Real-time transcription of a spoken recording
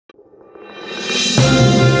Hey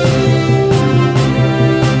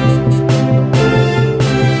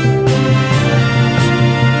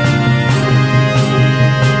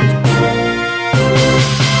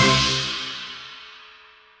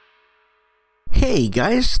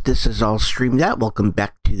guys, this is All Streamed Out. Welcome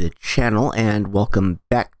back to the channel and welcome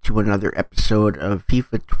back to another episode of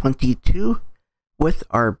FIFA 22 with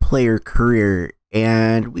our player career.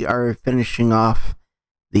 And we are finishing off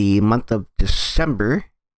the month of December.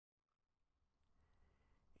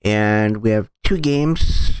 And we have two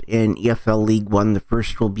games in EFL League 1. The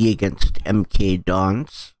first will be against MK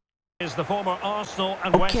Dons.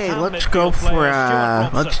 Okay, let's go for,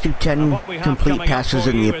 let's do 10 complete passes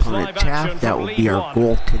in the opponent's half. That will be our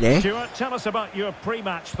goal today. Stuart, tell us about your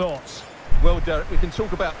pre-match thoughts. Well, Derek, we can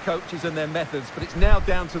talk about coaches and their methods, but it's now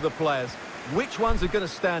down to the players. Which ones are going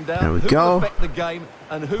to stand out, there we who go. will affect the game,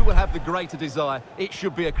 and who will have the greater desire. It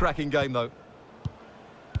should be a cracking game, though.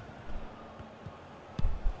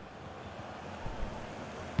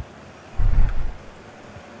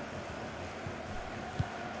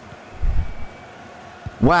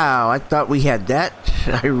 Wow, I thought we had that.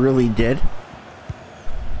 I really did.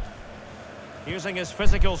 Using his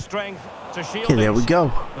physical strength to shield Okay, there we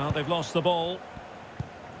go. Well, they've lost the ball.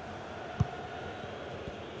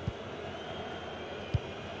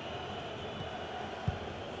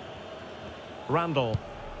 Randall.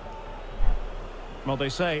 Well, they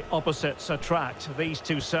say opposites attract. These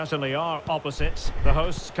two certainly are opposites. The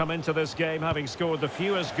hosts come into this game having scored the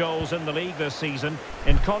fewest goals in the league this season.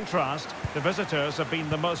 In contrast, the visitors have been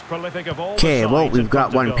the most prolific of all. Okay, well, we've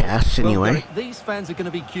got one pass anyway. Well, these fans are going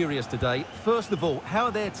to be curious today. First of all, how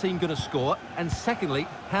are their team going to score? And secondly,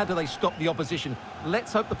 how do they stop the opposition?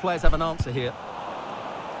 Let's hope the players have an answer here.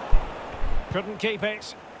 Couldn't keep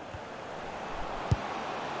it.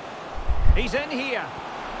 He's in here.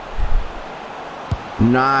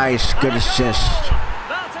 Nice, good assist.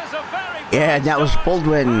 Yeah, that was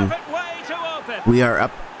Baldwin. We are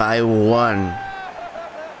up by 1.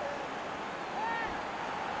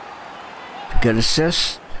 Good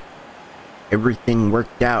assist. Everything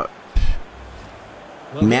worked out.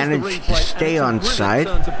 Well, managed to stay on side.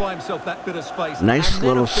 Nice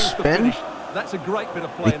little spin. That's a great bit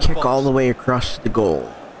of play. They kick all the way across the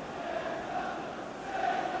goal.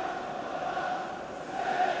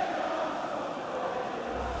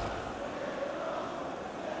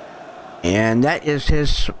 And that is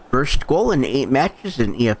his first goal in 8 matches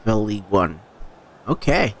in EFL League 1.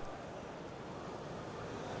 Okay.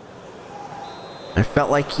 I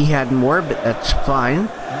felt like he had more, but that's fine. And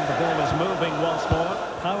the ball is moving once more.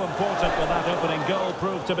 How important will that opening goal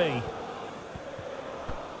prove to be?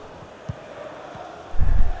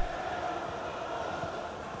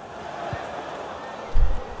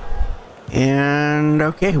 And,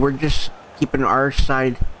 okay, we're just keeping our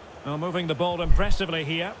side. Well, moving the ball impressively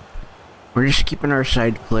here. We're just keeping our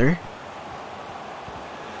side clear.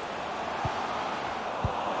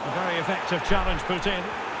 A very effective challenge put in.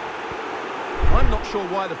 I'm not sure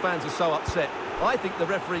why the fans are so upset. I think the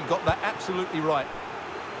referee got that absolutely right.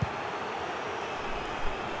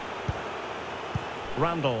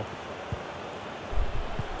 Randall.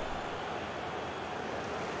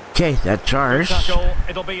 Okay, that's ours. Tackle.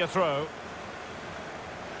 It'll be a throw.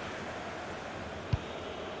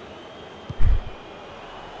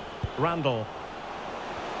 Randall.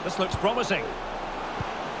 This looks promising.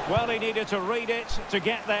 Well, he needed to read it to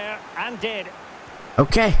get there, and did.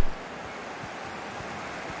 Okay.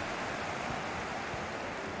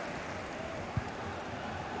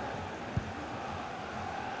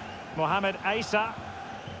 Mohamed Issa.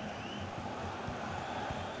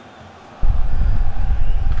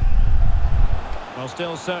 Well,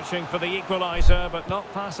 still searching for the equaliser, but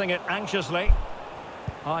not passing it anxiously.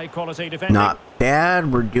 High quality defending. Not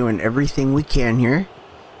bad. We're doing everything we can here.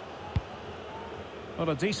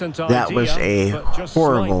 Well, a decent that idea, was a but just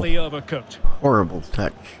horrible, slightly overcooked. Horrible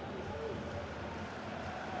touch.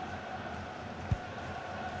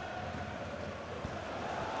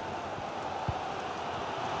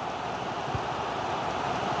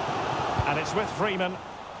 And it's with Freeman.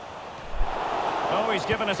 Oh, he's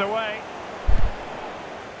given it away.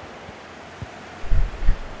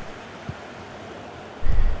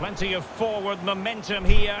 Plenty of forward momentum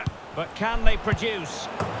here, but can they produce?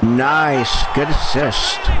 Nice, good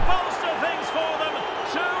assist.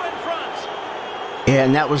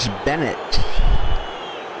 And that was Bennett.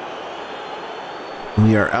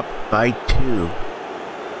 We are up by 2.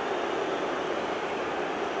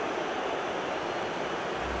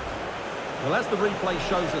 Well, as the replay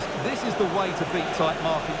shows us, this is the way to beat tight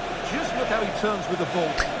marking. Just look how he turns with the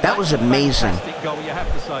ball. That was amazing. Fantastic goal, you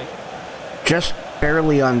have to say. Just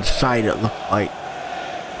barely on side, it looked like.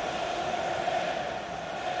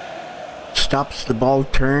 stops the ball,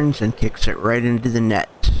 turns, and kicks it right into the net.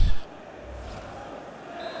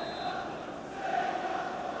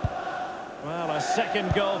 Well, a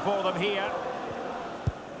second goal for them here.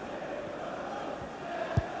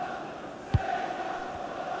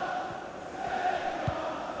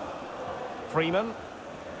 Freeman.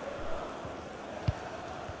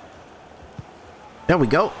 There we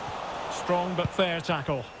go. Strong but fair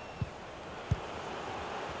tackle.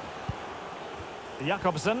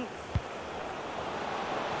 Jakobsen.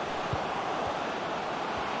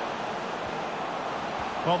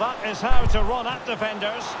 Well, that is how to run at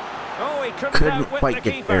defenders. Oh, he couldn't outwit quite the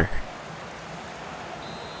get keeper. there.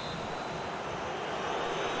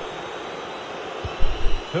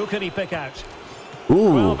 Who can he pick out?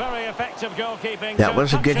 Ooh, Well, very effective goalkeeping. that to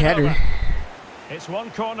was a touch good it header. over. It's one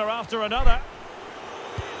corner after another.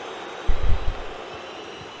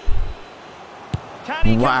 Can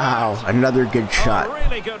he Wow, convert? another good shot. Oh,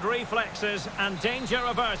 really good reflexes and danger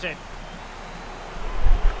averted.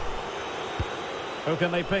 Who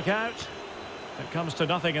can they pick out? It comes to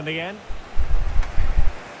nothing in the end.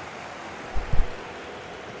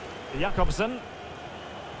 Jakobsen.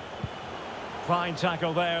 Fine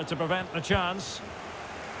tackle there to prevent the chance.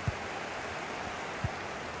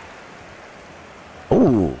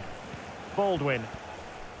 Ooh, Baldwin.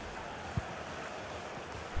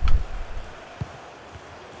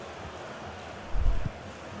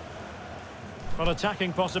 Well,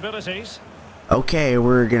 attacking possibilities. okay,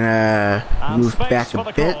 we're gonna And move space back for a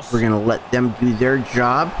the bit. cross. We're gonna let them do their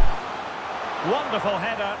job. Wonderful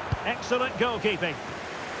header. Excellent goalkeeping.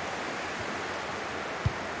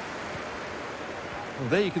 Well,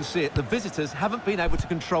 there you can see it. The visitors haven't been able to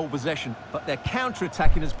control possession, but their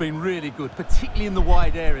counter-attacking has been really good, particularly in the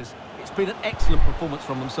wide areas. It's been an excellent performance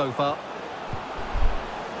from them so far.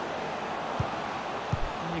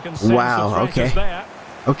 You can sense Wow, the threat is okay. there.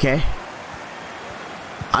 Okay.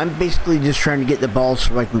 I'm basically just trying to get the ball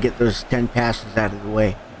so I can get those 10 passes out of the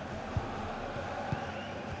way.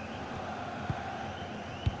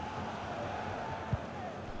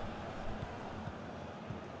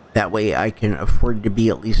 That way I can afford to be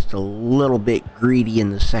at least a little bit greedy in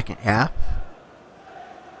the second half.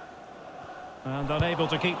 And unable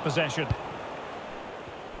to keep possession.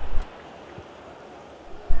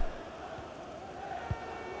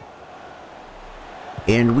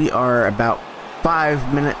 And we are about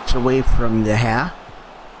 5 minutes away from the half.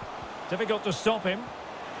 Difficult to stop him.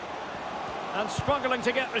 And struggling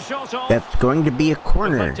to get the shot off. That's going to be a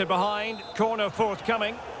corner. Deflected behind. Corner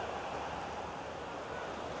forthcoming.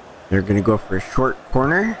 They're going to go for a short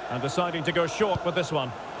corner. And deciding to go short with this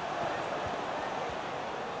one.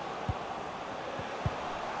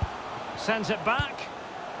 Sends it back.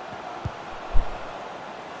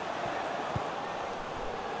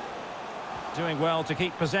 Doing well to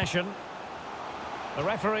keep possession. The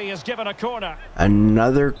referee has given a corner.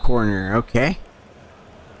 Another corner, okay.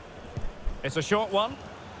 It's a short one.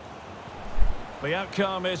 The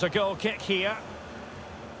outcome is a goal kick here.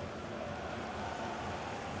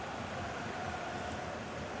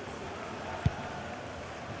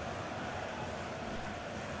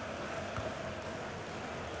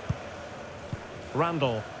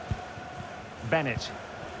 Randall. Bennett.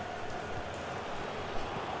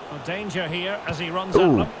 Well, danger here as he runs at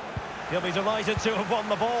Ooh. them. He'll be delighted to have won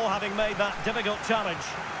the ball, having made that difficult challenge.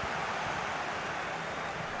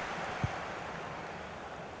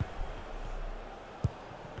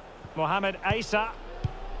 Mohamed Issa.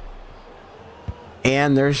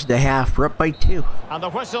 And there's the half. We're up by 2. And the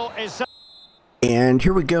whistle is... And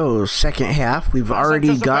here we go, second half. We've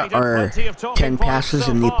already got our 10 passes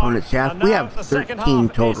in the opponent's half. We have 13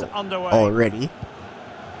 total already.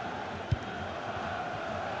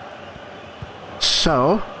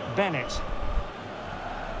 So, Bennett.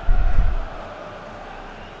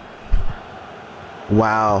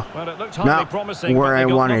 wow. Well, it looked highly Not promising, where but they I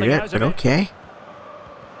got wanted nothing it, out but of it. okay.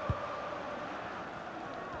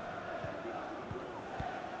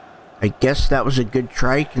 I guess that was a good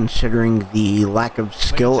try considering the lack of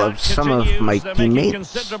skill The of attack some of continues. my They're making teammates.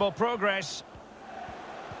 considerable progress.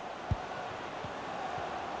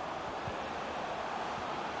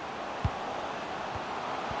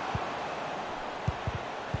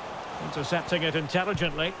 Intercepting it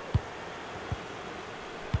intelligently.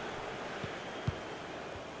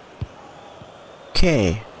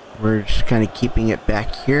 Okay, we're just kind of keeping it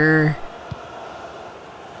back here.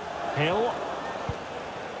 Hill.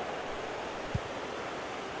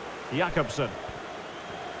 Jakobsen.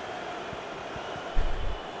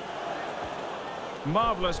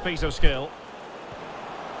 Marvellous piece of skill.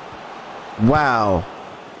 Wow.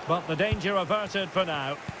 But the danger averted for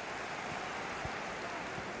now.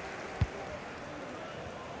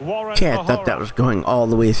 Warren Okay, I thought that was going all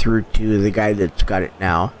the way through to the guy that's got it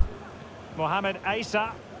now. Mohamed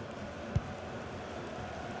Issa.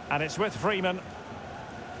 And it's with Freeman.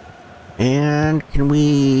 And can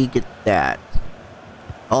we get that?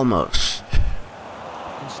 Almost.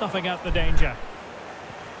 And snuffing out the danger.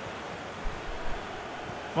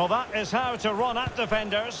 Well, that is how to run at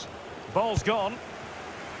defenders. Ball's gone.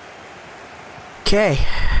 Okay.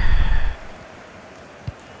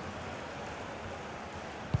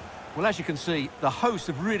 Well, as you can see, the hosts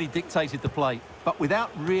have really dictated the play, but without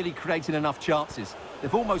really creating enough chances.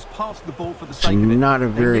 They've almost passed the ball for the sake of it. Not a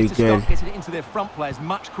very good getting it into their front players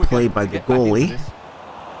much quicker play by the goalie.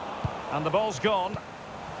 And the ball's gone.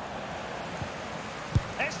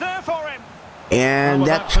 It's there for him. And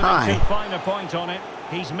that's high. Find a point on it.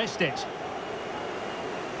 He's missed it.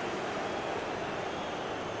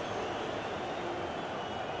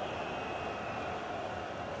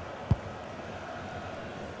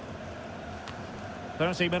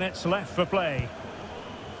 "30 minutes left for play."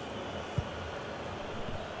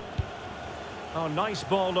 Oh, nice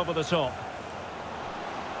ball over the top.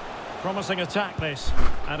 Promising attack this.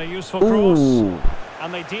 And a useful cross. Ooh.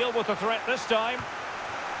 And they deal with the threat this time.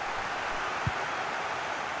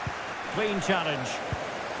 Clean challenge.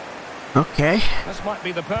 Okay. This might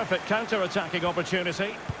be the perfect counter-attacking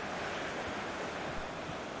opportunity.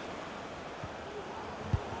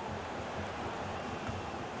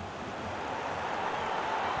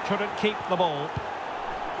 Couldn't keep the ball.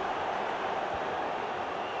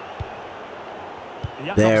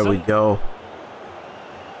 There we go.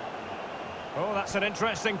 Oh, that's an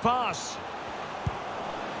interesting pass.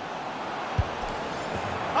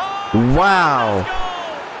 Oh, wow.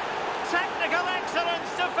 Technical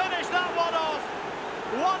excellence to finish that one off.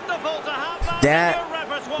 Wonderful to have that in your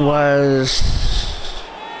repertoire. Was,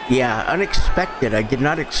 yeah, unexpected. I did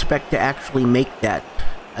not expect to actually make that.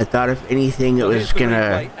 I thought if anything it was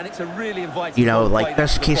gonna, you know, like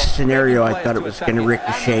best case scenario, I thought it was gonna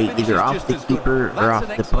ricochet either off the keeper or off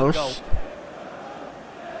the post.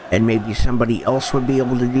 And maybe somebody else would be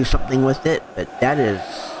able to do something with it, but that is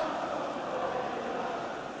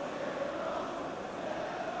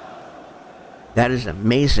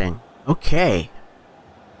amazing. Okay.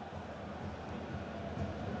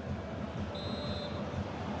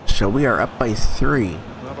 So we are up by 3.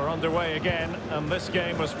 Well, we're underway again, and this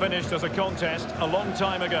game was finished as a contest a long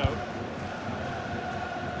time ago.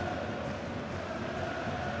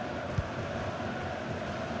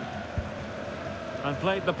 And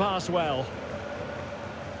played the pass well.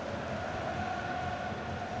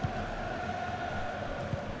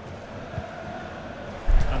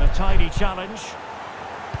 And a tidy challenge.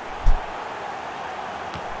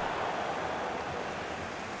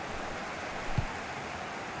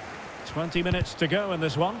 "20 minutes to go in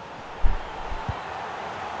this one."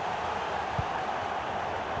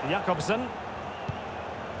 Jakobsen.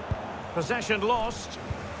 Possession lost.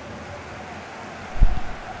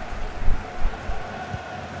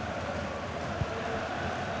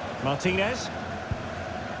 Martinez.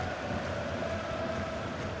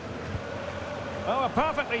 Oh, a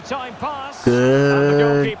perfectly timed pass. Good and the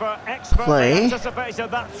goalkeeper expertly play.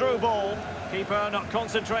 anticipated that through ball. Keeper not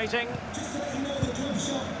concentrating.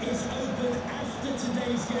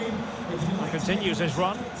 And continues his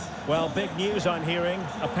run. Well, big news I'm hearing.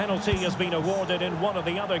 A penalty has been awarded in one of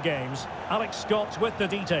the other games. Alex Scott with the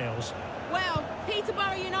details. Well,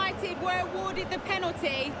 Peterborough United were awarded the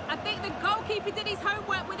penalty. I think the goalkeeper did his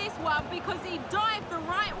homework with this one because he dived the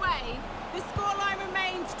right way. The scoreline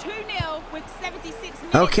remains 2-0 with 76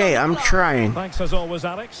 minutes. Okay, I'm trying. Thanks as always,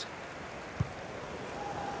 Alex.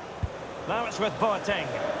 Now it's with Boateng.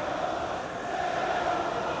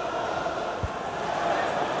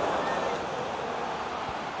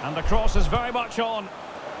 And the cross is very much on.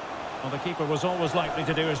 Well, the keeper was always likely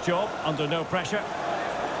to do his job under no pressure.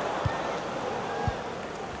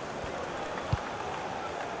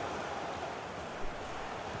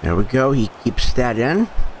 There we go. He keeps that in.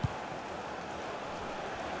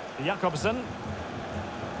 Jakobsen.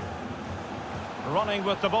 Running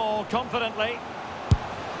with the ball confidently.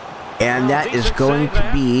 And that is going to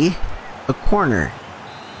be a corner.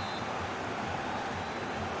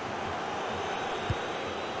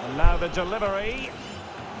 And now the delivery.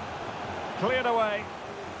 Cleared away.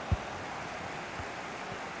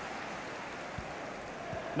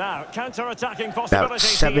 Now, counter-attacking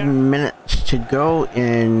possibilities. About 7 minutes to go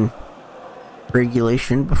in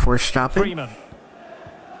regulation before stopping. Freeman.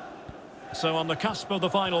 So on the cusp of the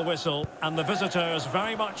final whistle, and the visitors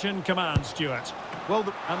very much in command, Stuart. Well,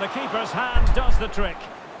 and the keeper's hand does the trick.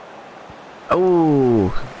 Oh,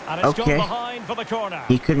 And it's okay. gone behind for the corner.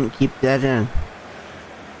 He couldn't keep that in.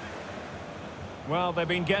 Well, they've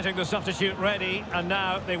been getting the substitute ready, and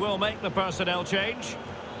now they will make the personnel change.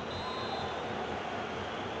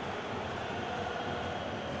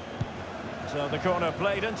 So the corner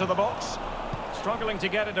played into the box. Struggling to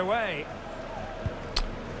get it away.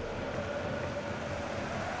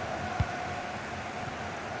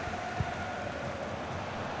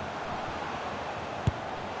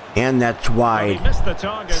 And that's wide. Well, he missed the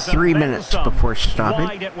target. 3 minutes before stopping.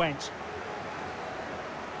 Wide it went.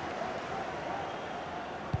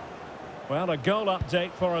 Well, a goal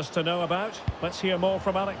update for us to know about. Let's hear more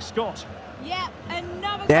from Alex Scott. Yeah,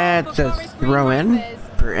 another That's goal a for Forest Green throw-in Rovers.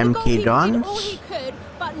 for The MK goalkeeper Dons. did all he could,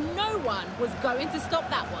 but no one was going to stop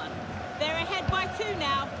that one. They're ahead by 2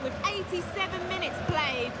 now, with 87 minutes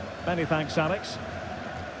played. Many thanks, Alex.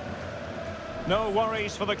 No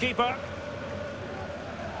worries for the keeper.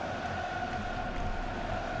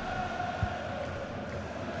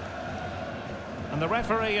 And the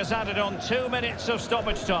referee has added on 2 minutes of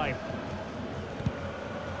stoppage time.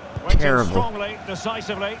 Went in Terrible. strongly,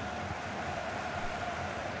 decisively.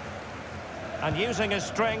 And using his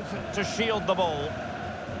strength to shield the ball.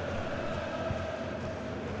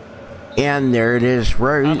 And there it is.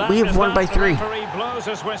 We have won by 3. The referee blows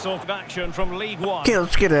his whistle for action from League One. Okay,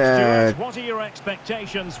 let's get a Stuart, what are your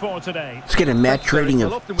expectations for today? match rating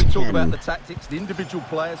of Often we talk 10. about the tactics, the individual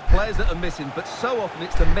players that are missing, but so often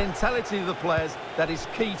it's the mentality of the players that is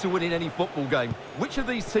key to winning any football game. Which of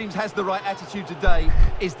these teams has the right attitude today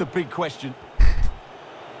is the big question.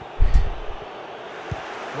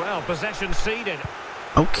 Well, possession ceded.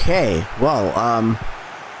 Okay, well,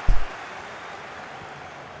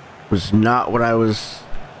 was not what I was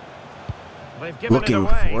They've given looking it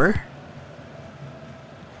away. for.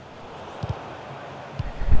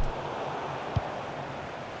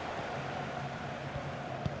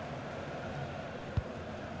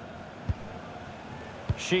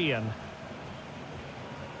 Sheehan.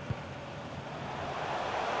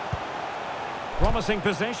 Promising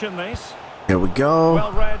position, this. There we go.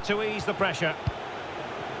 Well read to ease the pressure.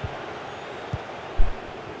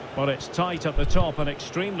 But it's tight at the top and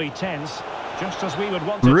extremely tense, just as we would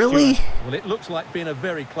want it. Really? Stuart. Well, it looks like being a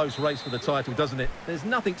very close race for the title, doesn't it? There's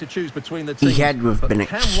nothing to choose between the teams. He had to have but been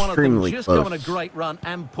can one of them extremely just close. go on a great run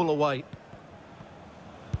and pull away?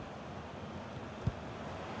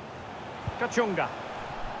 Kachunga.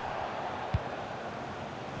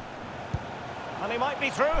 And he might be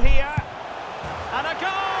through here. And a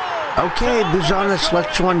goal! Okay, Buzonis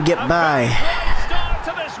lets one get by. Great start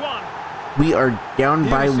to this one. We are down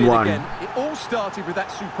Here by we see it 1. again. It all started with that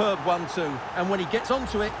superb 1-2, and when he gets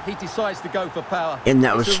onto it, he decides to go for power. And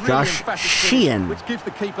that It's was a really Josh emphatic Sheehan. finish, which gives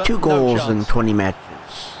the keeper 2 no goals in chance. 20 matches.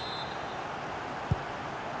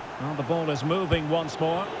 Well, the ball is moving once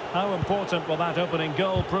more. How important will that opening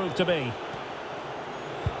goal prove to be?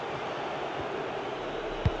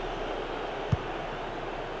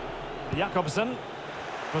 Jakobsen.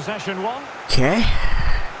 Possession 1. Okay.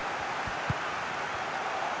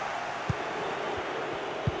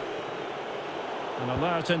 An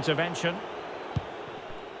alert intervention.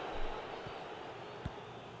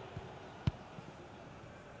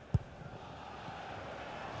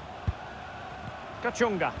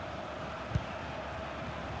 Kachunga.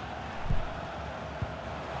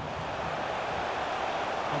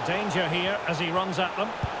 A danger here as he runs at them.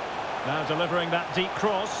 Now delivering that deep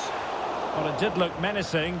cross. Well, it did look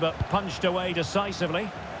menacing, but punched away decisively.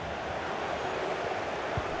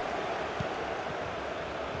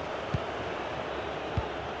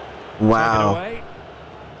 Wow. Taken away.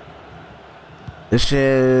 This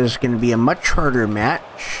is going to be a much harder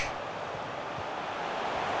match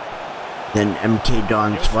than MK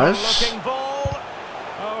Dons was. Looking ball.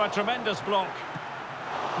 Oh, a tremendous block.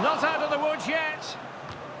 Not out of the woods yet.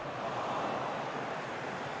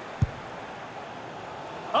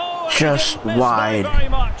 Oh, and he Just didn't miss wide. very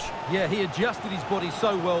much. Yeah, he adjusted his body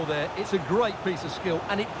so well there. It's a great piece of skill,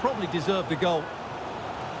 and it probably deserved a goal.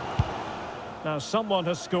 Now, someone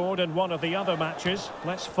has scored in one of the other matches.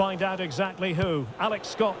 Let's find out exactly who. Alex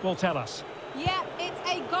Scott will tell us. Yeah, it's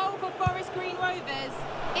a goal for Forest Green Rovers.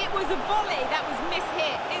 It was a volley that was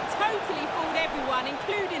mishit. It totally fooled everyone,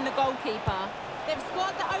 including the goalkeeper. They've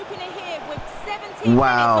scored the opener here with 17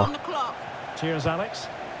 Wow. minutes on the clock. Cheers, Alex.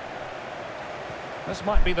 This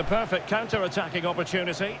might be the perfect counter-attacking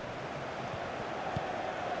opportunity.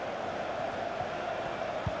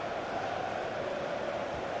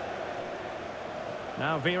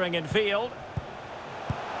 Now veering in field.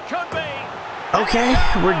 Could be. Okay,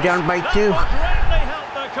 we're down by 2. That will greatly help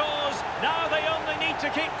the cause. Now they only need to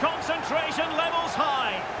keep concentration levels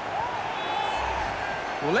high.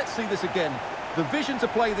 Well, let's see this again. The vision to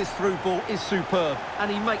play this through ball is superb, and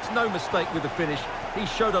he makes no mistake with the finish. He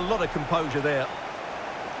showed a lot of composure there.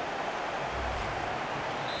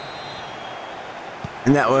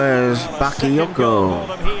 And that was Bakayoko.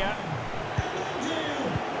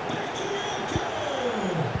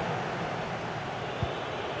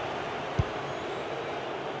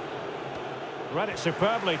 Read it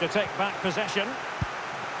superbly to take back possession.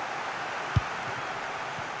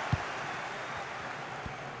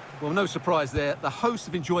 Well, no surprise there. The hosts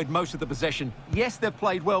have enjoyed most of the possession. Yes, they've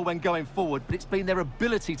played well when going forward, but it's been their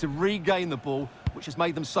ability to regain the ball which has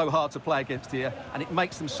made them so hard to play against here, and it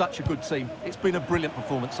makes them such a good team. It's been a brilliant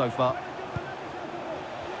performance so far.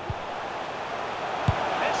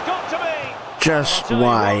 It's got to be! Just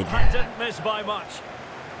wide. That didn't miss by much.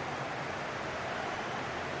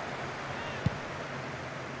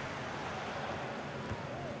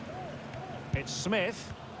 It's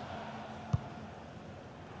Smith.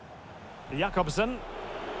 Jakobsen.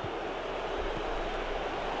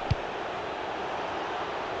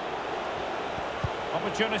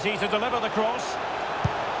 Opportunity to deliver the cross.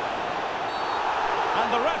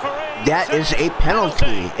 And the referee... That is a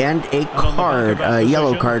penalty and a card, a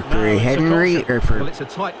yellow card for Henry, or for it's a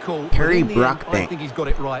tight call. Harry Brockbank. I Brockbank. think he's got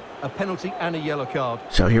it right. A penalty and a yellow card.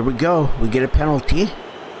 So here we go. We get a penalty.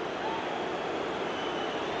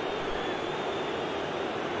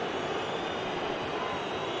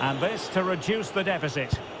 And this to reduce the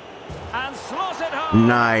deficit. And slots it home.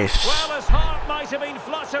 Nice. Well, his heart might have been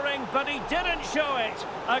fluttering, but he didn't show it.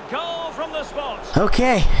 A goal from the spot.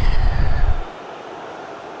 Okay.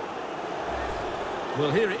 Well,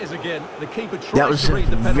 here it is again. The keeper tries That was to a read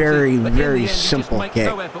the penalty, very, but in very the end, simple he just kick.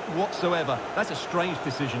 makes no effort whatsoever. That's a strange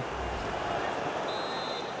decision.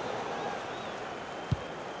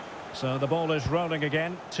 So the ball is rolling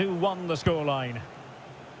again. 2-1 the scoreline.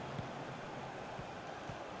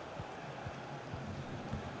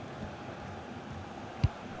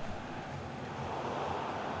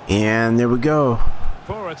 And there we go.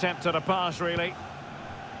 Poor attempt at a pass, really.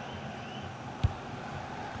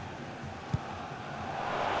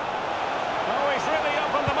 Oh, he's really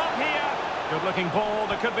opened them up here. Good-looking ball.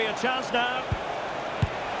 There could be a chance now.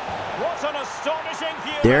 What an astonishing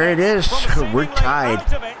view. There it is. From We're seemingly tied.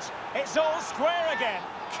 out of it, it's all square again.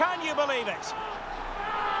 Can you believe it?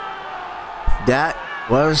 That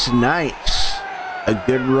was nice. A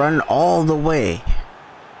good run all the way.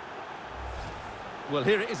 Well,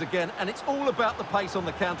 here it is again, and it's all about the pace on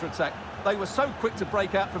the counter-attack. They were so quick to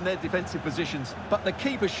break out from their defensive positions, but the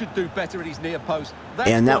keeper should do better at his near post.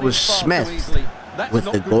 And that was Smith with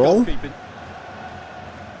the goal.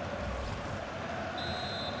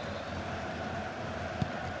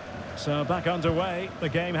 So back underway, the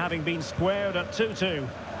game having been squared at 2-2.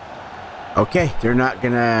 Okay, they're not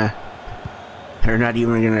even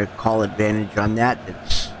gonna call advantage on that.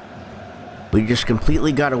 We just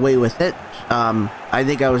completely got away with it. I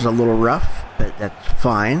think I was a little rough, but that's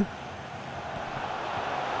fine.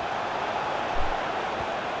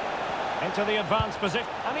 Into the advanced position,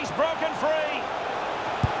 and he's broken free.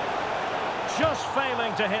 Just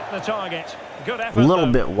failing to hit the target. Good effort. A little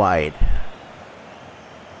though. bit wide.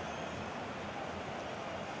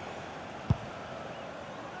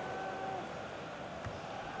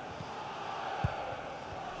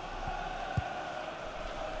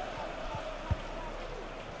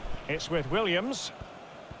 It's with Williams.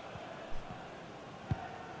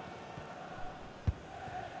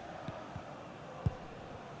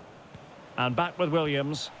 And back with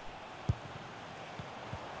Williams.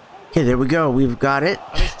 Okay, there we go. We've got it.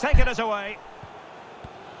 And he's taken it away.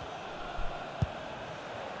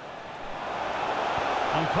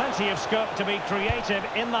 And plenty of scope to be creative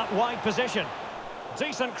in that wide position.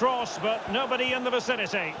 Decent cross, but nobody in the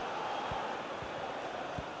vicinity.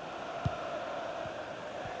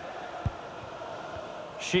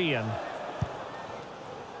 Sheehan.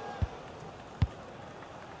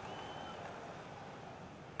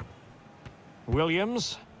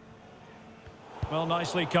 Williams. Well,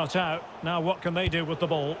 nicely cut out. Now what can they do with the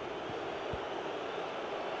ball?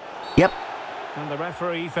 Yep. And the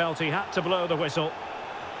referee felt he had to blow the whistle.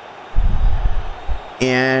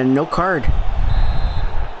 And no card.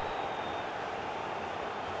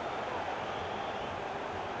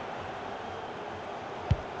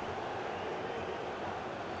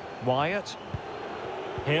 Wyatt.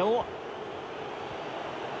 Hill.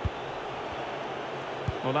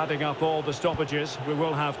 Well, adding up all the stoppages, we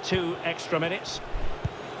will have 2 extra minutes.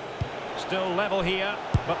 Still level here,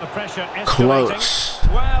 but the pressure escalating. Close.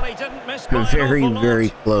 Well, he didn't miss by Very, an awful very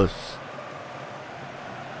lot. close.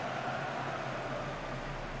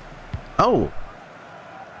 Oh.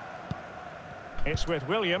 It's with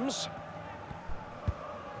Williams.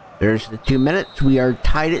 There's the 2 minutes. We are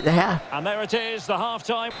tied at the half. And there it is, the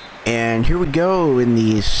half-time. And here we go in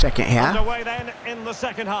the second half. Underway then in the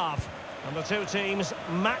second half. And the two teams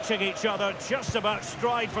matching each other just about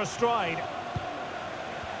stride for stride.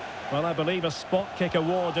 Well, I believe a spot kick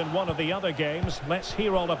award in one of the other games. Let's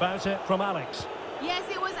hear all about it from Alex. Yes,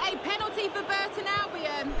 it was a penalty for Burton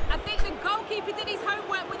Albion. I think the goalkeeper did his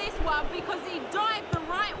homework with this one because he dived the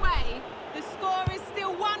right way. The score is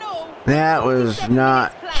still 1-1. That was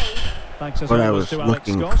not what I was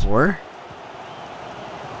looking for.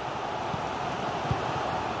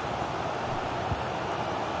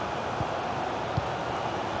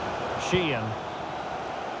 Sheehan.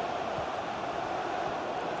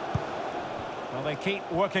 Well, they keep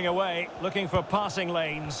working away, looking for passing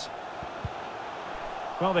lanes.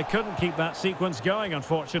 Well, they couldn't keep that sequence going,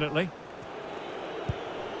 unfortunately.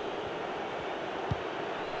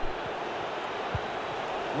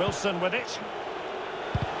 Wilson with it.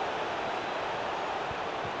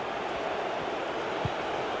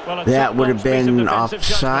 Well, that would have been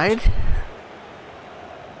offside. Judgment.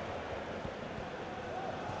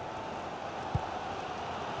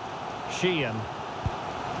 Sheehan.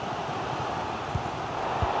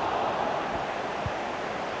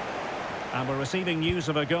 And we're receiving news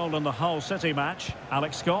of a goal in the Hull City match.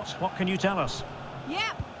 Alex Scott, what can you tell us?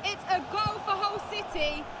 Yep, it's a goal for Hull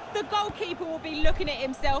City. The goalkeeper will be looking at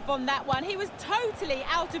himself on that one. He was totally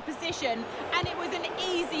out of position, and it was an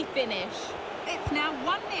easy finish. It's now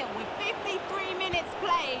 1-0 with 53 minutes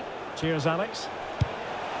played. Cheers, Alex.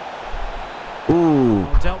 Ooh.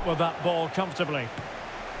 Well, dealt with that ball comfortably.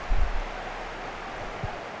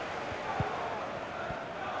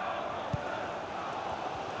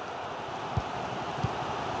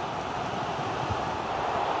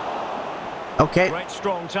 Okay. Great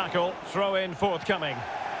strong tackle, throw in forthcoming.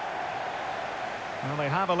 Well, they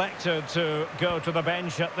have elected to go to the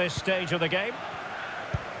bench at this stage of the game.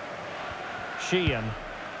 Sheehan.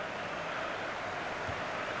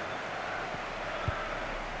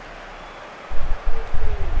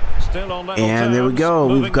 Still on level and there we terms, go.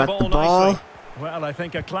 We've moving got the ball. nicely. Well, I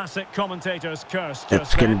think a classic commentator's curse.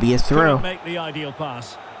 That's going to be a throw. Couldn't make the ideal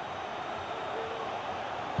pass.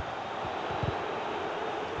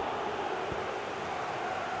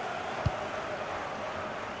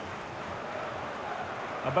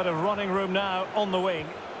 A bit of running room now on the wing.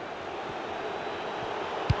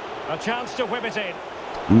 A chance to whip it in.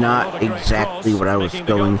 Not exactly what I was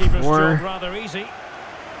going for. Rather easy.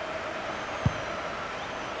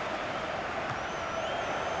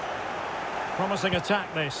 Promising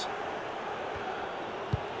attack this.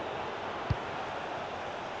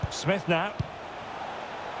 Smith now.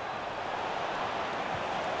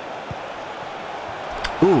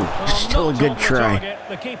 Ooh, still a good try.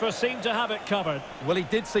 The keeper seemed to have it covered. Well, he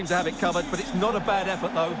did seem to have it covered, but it's not a bad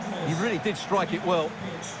effort, though. He really did strike it well.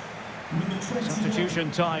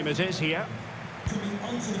 Substitution time it is here. Coming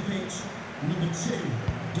onto the pitch, number 2,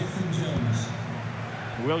 Gethin Jones.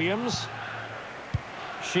 Williams.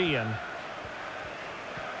 Sheehan.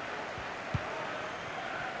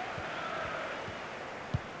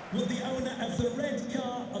 Will the owner of the red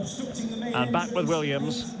car obstructing the main And back with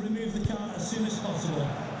Williams. remove the car as soon as possible?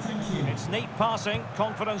 Thank you. It's neat passing,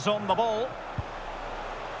 confidence on the ball.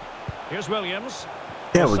 Here's Williams.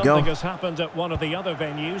 There we go. Something has happened at one of the other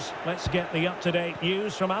venues. Let's get the up-to-date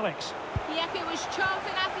news from Alex. Yep, it was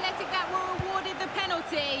Charlton Athletic that were awarded the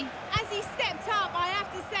penalty. As he stepped up, I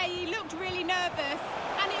have to say he looked really nervous,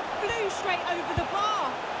 and it flew straight over the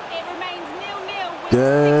bar. It remains 0-0 with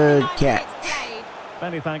Good 69 catch. minutes played.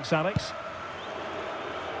 Many thanks, Alex.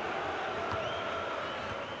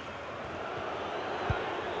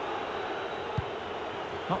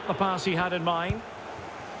 Not the pass he had in mind.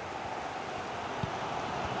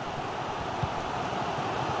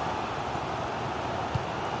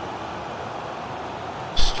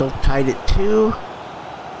 Still tied at 2.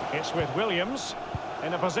 It's with Williams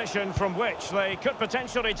in a position from which they could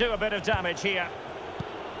potentially do a bit of damage here.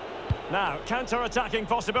 Now, counter-attacking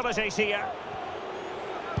possibilities here.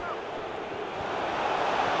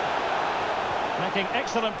 Making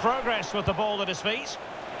excellent progress with the ball at his feet.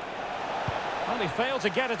 Well, he failed to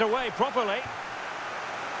get it away properly.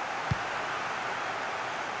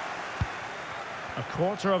 A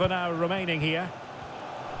quarter of an hour remaining here.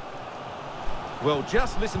 Well,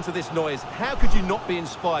 just listen to this noise. How could you not be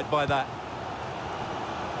inspired by that?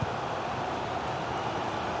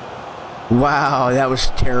 Wow, that was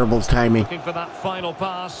terrible timing. Looking for that final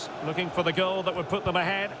pass, looking for the goal that would put them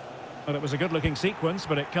ahead. Well, it was a good-looking sequence,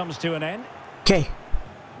 but it comes to an end. Okay.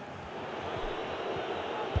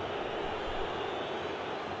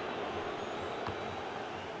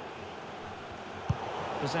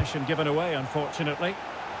 Possession given away, unfortunately.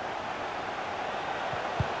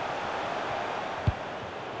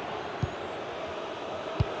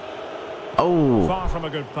 Oh. Far from a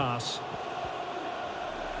good pass.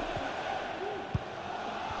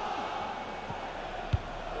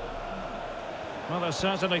 Well, they're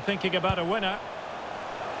certainly thinking about a winner.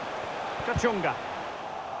 Kachunga.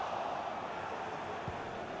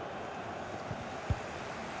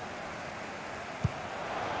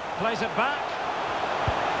 Plays it back.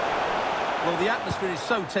 Well, the atmosphere is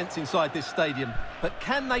so tense inside this stadium, but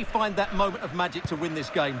can they find that moment of magic to win this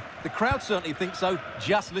game? The crowd certainly think so.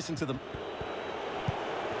 Just listen to them.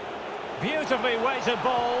 Beautifully weighted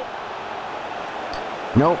ball.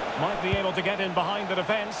 Nope. Might be able to get in behind the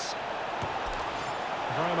defence.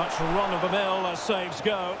 Very much run-of-the-mill as saves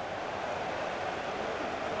go.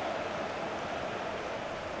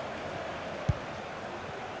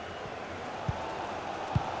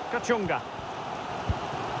 Kachunga.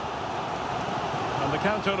 And the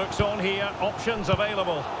counter looks on here. Options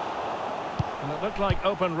available. And it looked like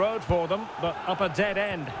open road for them, but up a dead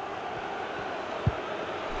end.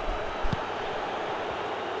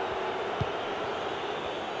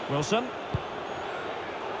 Wilson.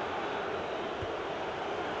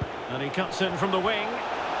 And he cuts in from the wing.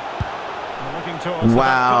 Looking towards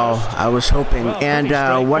wow, I was hoping. Well,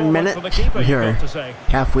 and 1 minute. Here,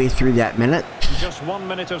 halfway through that minute. Just 1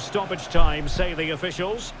 minute of stoppage time, say the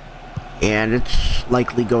officials. And it's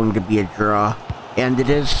likely going to be a draw. And it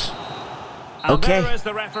is. Okay.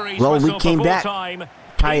 Well, we came back.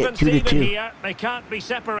 Tie it 2-2. They can't be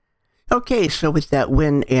separated. Okay, so with that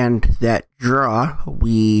win and that draw,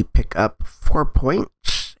 we pick up 4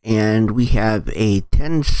 points. And we have a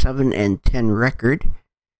 10-7-10 record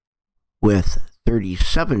with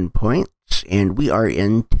 37 points. And we are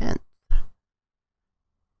in 10th.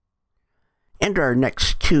 And our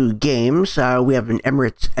next 2 games, we have an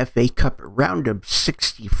Emirates FA Cup round of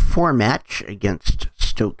 64 match against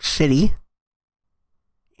Stoke City.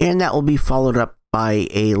 And that will be followed up by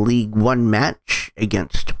a League One match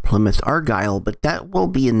against Plymouth Argyle, but that will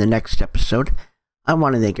be in the next episode. I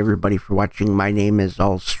want to thank everybody for watching. My name is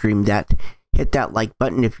All Stream That. Hit that like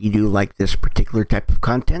button if you do like this particular type of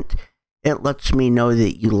content. It lets me know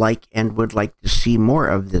that you like and would like to see more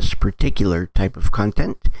of this particular type of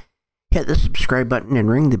content. Hit the subscribe button and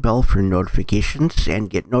ring the bell for notifications and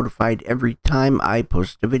get notified every time I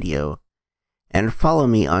post a video. And follow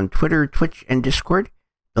me on Twitter, Twitch, and Discord.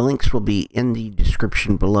 The links will be in the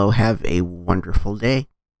description below. Have a wonderful day.